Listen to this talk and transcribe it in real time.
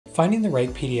Finding the right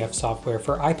PDF software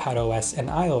for iPadOS and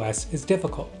iOS is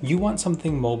difficult. You want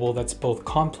something mobile that's both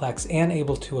complex and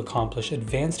able to accomplish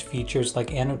advanced features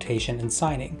like annotation and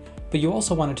signing, but you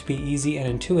also want it to be easy and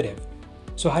intuitive.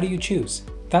 So how do you choose?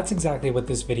 That's exactly what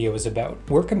this video is about.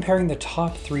 We're comparing the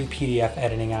top 3 PDF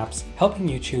editing apps, helping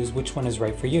you choose which one is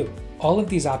right for you. All of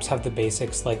these apps have the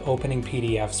basics like opening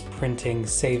PDFs, printing,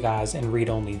 save as, and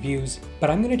read-only views, but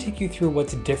I'm going to take you through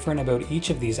what's different about each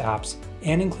of these apps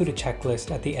and include a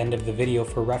checklist at the end of the video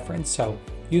for reference, so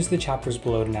use the chapters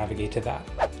below to navigate to that.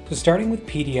 So starting with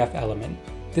PDFElement,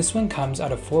 this one comes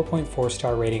at a 4.4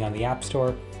 star rating on the App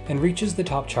Store and reaches the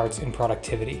top charts in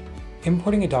productivity.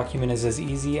 Importing a document is as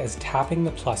easy as tapping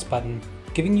the plus button,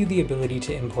 giving you the ability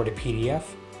to import a PDF,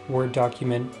 Word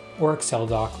document, or Excel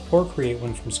doc, or create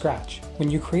one from scratch. When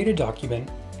you create a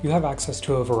document, you have access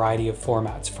to a variety of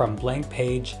formats from blank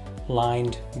page,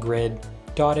 lined, grid,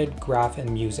 dotted, graph,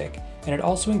 and music, and it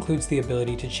also includes the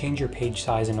ability to change your page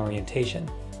size and orientation.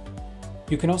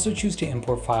 You can also choose to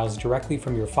import files directly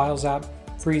from your Files app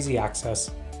for easy access,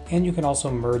 and you can also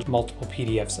merge multiple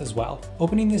PDFs as well.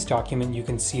 Opening this document, you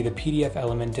can see the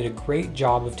PDFElement did a great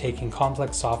job of taking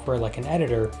complex software like an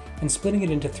editor and splitting it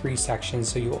into 3 sections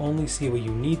so you only see what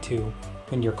you need to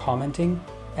when you're commenting,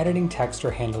 editing text,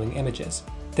 or handling images.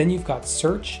 Then you've got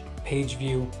search, page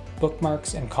view,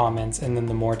 bookmarks, and comments, and then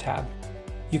the More tab.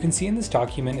 You can see in this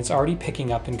document it's already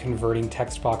picking up and converting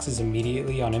text boxes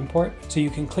immediately on import, so you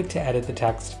can click to edit the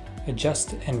text,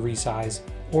 adjust and resize,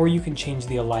 or you can change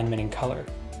the alignment and color.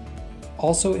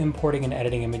 Also, importing and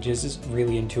editing images is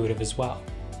really intuitive as well.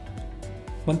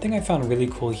 One thing I found really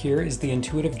cool here is the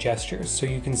intuitive gestures, so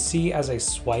you can see as I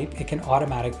swipe, it can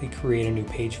automatically create a new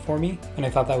page for me, and I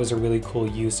thought that was a really cool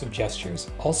use of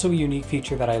gestures. Also, a unique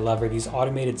feature that I love are these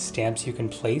automated stamps you can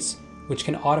place, which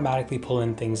can automatically pull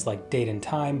in things like date and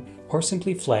time, or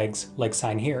simply flags like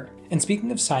sign here. And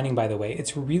speaking of signing, by the way,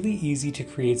 it's really easy to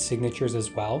create signatures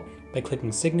as well by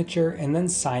clicking signature and then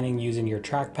signing using your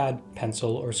trackpad,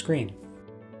 pencil, or screen.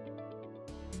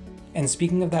 And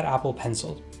speaking of that Apple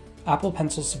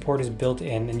Pencil support is built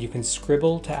in and you can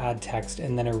scribble to add text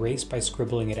and then erase by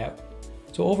scribbling it out.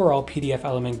 So overall,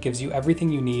 PDFElement gives you everything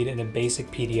you need in a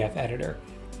basic PDF editor.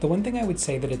 The one thing I would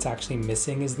say that it's actually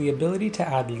missing is the ability to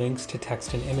add links to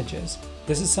text and images.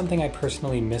 This is something I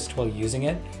personally missed while using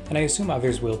it, and I assume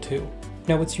others will too.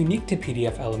 Now what's unique to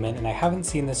PDFElement, and I haven't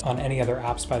seen this on any other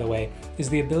apps by the way, is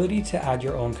the ability to add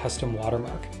your own custom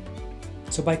watermark.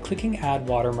 So by clicking Add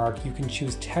Watermark, you can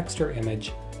choose text or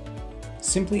image,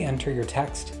 simply enter your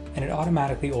text, and it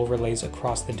automatically overlays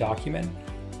across the document.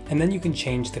 And then you can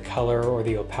change the color or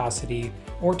the opacity,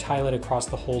 or tile it across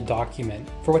the whole document.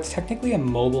 For what's technically a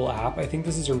mobile app, I think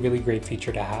this is a really great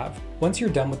feature to have. Once you're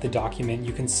done with the document,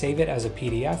 you can save it as a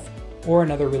PDF, or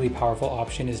another really powerful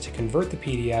option is to convert the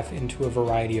PDF into a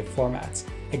variety of formats.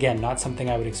 Again, not something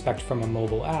I would expect from a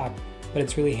mobile app, but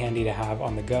it's really handy to have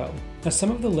on the go. Now,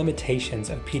 some of the limitations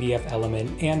of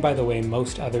PDFElement, and by the way,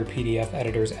 most other PDF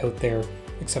editors out there,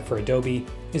 except for Adobe,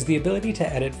 is the ability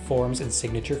to edit forms and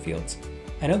signature fields.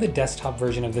 I know the desktop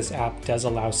version of this app does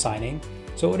allow signing,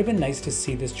 so it would have been nice to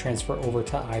see this transfer over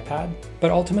to iPad,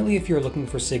 but ultimately if you're looking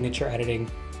for signature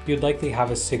editing, you'd likely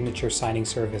have a signature signing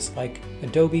service like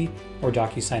Adobe or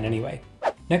DocuSign anyway.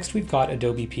 Next, we've got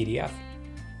Adobe PDF.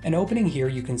 And opening here,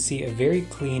 you can see a very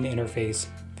clean interface,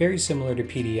 very similar to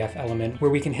PDFElement, where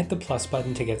we can hit the plus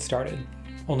button to get started.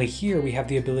 Only here we have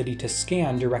the ability to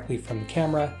scan directly from the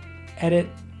camera, edit,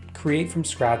 create from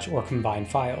scratch, or combine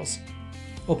files.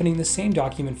 Opening the same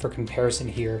document for comparison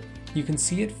here, you can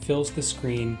see it fills the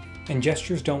screen and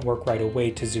gestures don't work right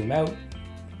away to zoom out.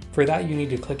 For that, you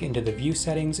need to click into the view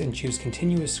settings and choose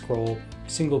continuous scroll,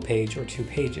 single page, or 2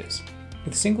 pages.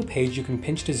 With single page, you can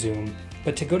pinch to zoom,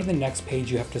 but to go to the next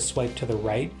page, you have to swipe to the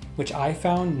right, which I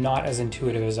found not as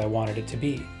intuitive as I wanted it to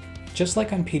be. Just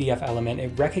like on PDFElement,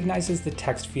 it recognizes the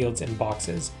text fields and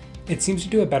boxes. It seems to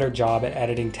do a better job at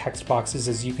editing text boxes.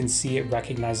 As you can see, it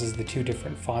recognizes the 2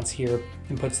 different fonts here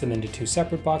and puts them into 2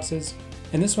 separate boxes.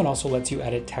 And this one also lets you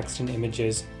edit text and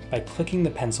images by clicking the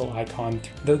pencil icon,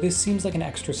 though this seems like an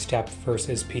extra step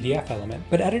versus PDFElement.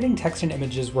 But editing text and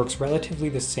images works relatively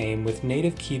the same with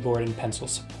native keyboard and pencil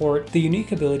support. The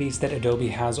unique abilities that Adobe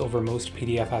has over most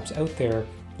PDF apps out there,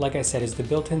 like I said, is the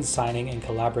built-in signing and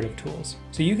collaborative tools.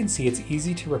 So you can see it's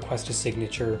easy to request a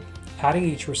signature, adding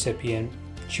each recipient,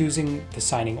 choosing the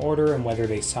signing order and whether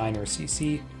they sign or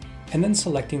CC, and then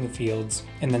selecting the fields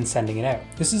and then sending it out.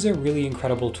 This is a really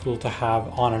incredible tool to have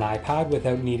on an iPad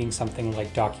without needing something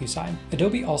like DocuSign.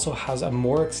 Adobe also has a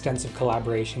more extensive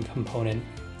collaboration component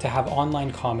to have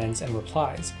online comments and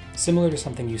replies, similar to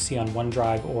something you see on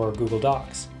OneDrive or Google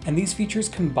Docs. And these features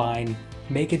combine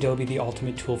make Adobe the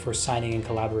ultimate tool for signing and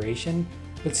collaboration,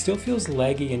 but still feels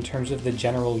laggy in terms of the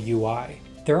general UI.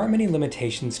 There aren't many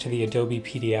limitations to the Adobe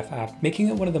PDF app, making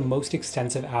it one of the most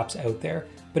extensive apps out there,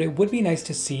 but it would be nice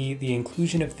to see the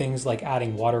inclusion of things like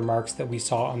adding watermarks that we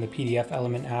saw on the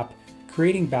PDFElement app,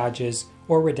 creating badges,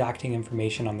 or redacting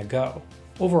information on the go.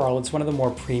 Overall, it's one of the more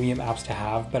premium apps to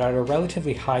have, but at a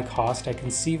relatively high cost, I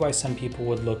can see why some people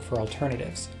would look for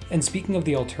alternatives. And speaking of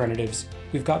the alternatives,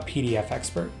 we've got PDF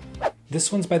Expert.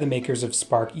 This one's by the makers of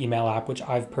Spark email app, which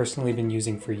I've personally been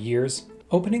using for years.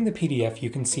 Opening the PDF, you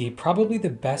can see probably the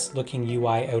best looking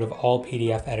UI out of all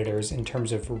PDF editors in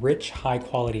terms of rich, high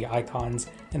quality icons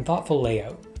and thoughtful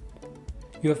layout.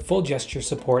 You have full gesture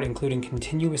support, including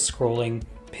continuous scrolling,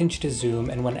 pinch to zoom,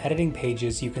 and when editing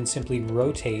pages, you can simply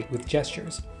rotate with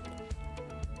gestures.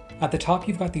 At the top,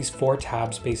 you've got these 4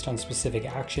 tabs based on specific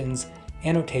actions: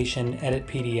 annotation, edit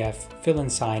PDF, fill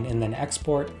and sign, and then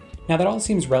export. Now that all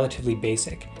seems relatively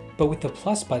basic, but with the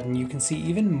plus button, you can see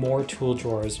even more tool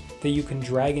drawers that you can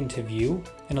drag into view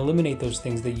and eliminate those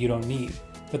things that you don't need.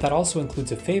 But that also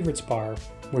includes a favorites bar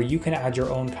where you can add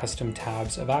your own custom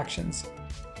tabs of actions.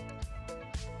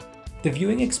 The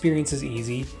viewing experience is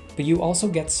easy, but you also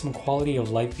get some quality of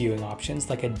life viewing options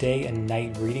like a day and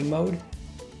night reading mode.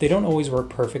 They don't always work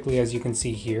perfectly, as you can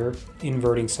see here,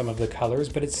 inverting some of the colors,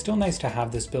 but it's still nice to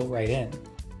have this built right in.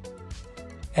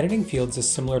 Editing fields is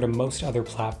similar to most other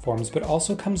platforms, but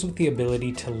also comes with the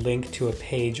ability to link to a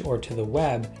page or to the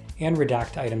web and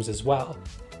redact items as well.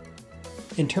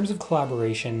 In terms of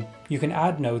collaboration, you can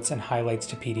add notes and highlights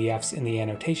to PDFs in the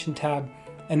Annotation tab,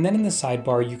 and then in the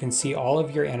sidebar you can see all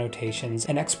of your annotations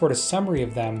and export a summary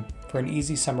of them for an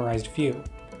easy summarized view.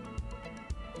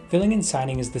 Filling and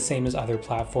signing is the same as other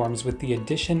platforms, with the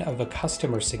addition of a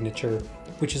customer signature,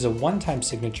 which is a one-time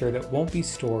signature that won't be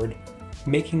stored,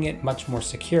 making it much more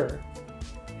secure.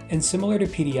 And similar to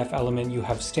PDFElement, you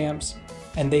have stamps,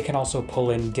 and they can also pull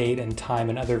in date and time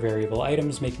and other variable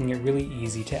items, making it really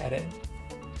easy to edit.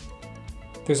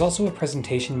 There's also a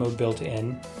presentation mode built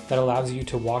in that allows you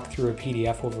to walk through a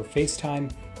PDF over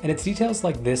FaceTime, and it's details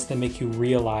like this that make you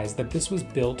realize that this was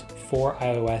built for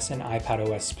iOS and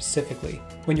iPadOS specifically.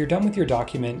 When you're done with your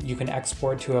document, you can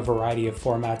export to a variety of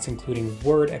formats, including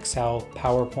Word, Excel,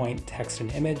 PowerPoint, text,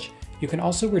 and image. You can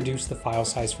also reduce the file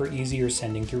size for easier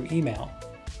sending through email.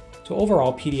 So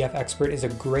overall, PDF Expert is a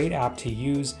great app to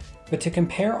use, but to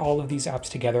compare all of these apps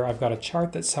together, I've got a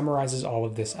chart that summarizes all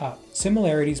of this up.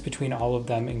 Similarities between all of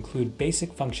them include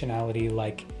basic functionality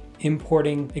like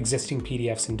importing existing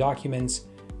PDFs and documents,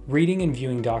 reading and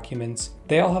viewing documents.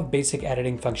 They all have basic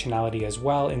editing functionality as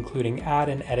well, including add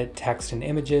and edit text and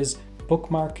images,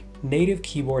 bookmark, native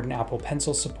keyboard and Apple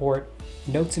Pencil support,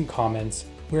 notes and comments.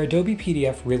 Where Adobe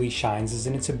PDF really shines is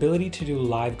in its ability to do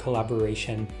live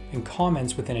collaboration and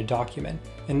comments within a document,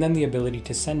 and then the ability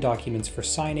to send documents for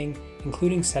signing,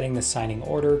 including setting the signing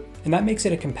order, and that makes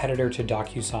it a competitor to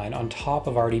DocuSign on top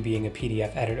of already being a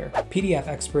PDF editor. PDF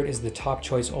Expert is the top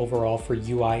choice overall for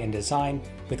UI and design,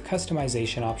 with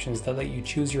customization options that let you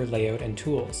choose your layout and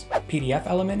tools.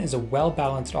 PDFElement is a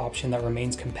well-balanced option that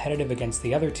remains competitive against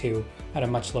the other two at a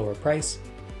much lower price.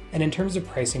 And in terms of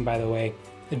pricing, by the way,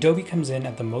 Adobe comes in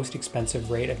at the most expensive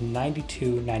rate of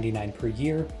 $92.99 per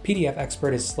year, PDF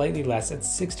Expert is slightly less at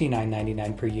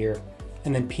 $69.99 per year,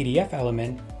 and then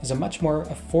PDFElement is a much more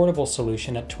affordable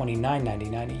solution at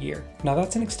 $29.99 a year. Now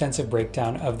that's an extensive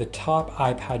breakdown of the top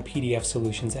iPad PDF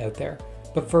solutions out there,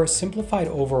 but for a simplified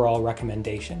overall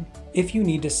recommendation, if you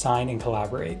need to sign and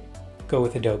collaborate, go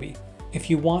with Adobe. If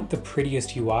you want the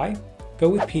prettiest UI, go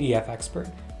with PDF Expert.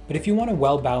 But if you want a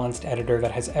well-balanced editor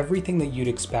that has everything that you'd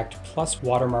expect, plus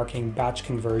watermarking, batch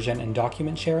conversion, and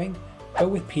document sharing, go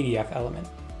with PDFElement.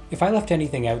 If I left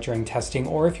anything out during testing,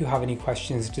 or if you have any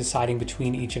questions deciding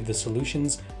between each of the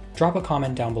solutions, drop a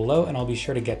comment down below and I'll be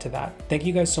sure to get to that. Thank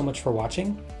you guys so much for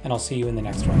watching, and I'll see you in the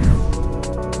next one.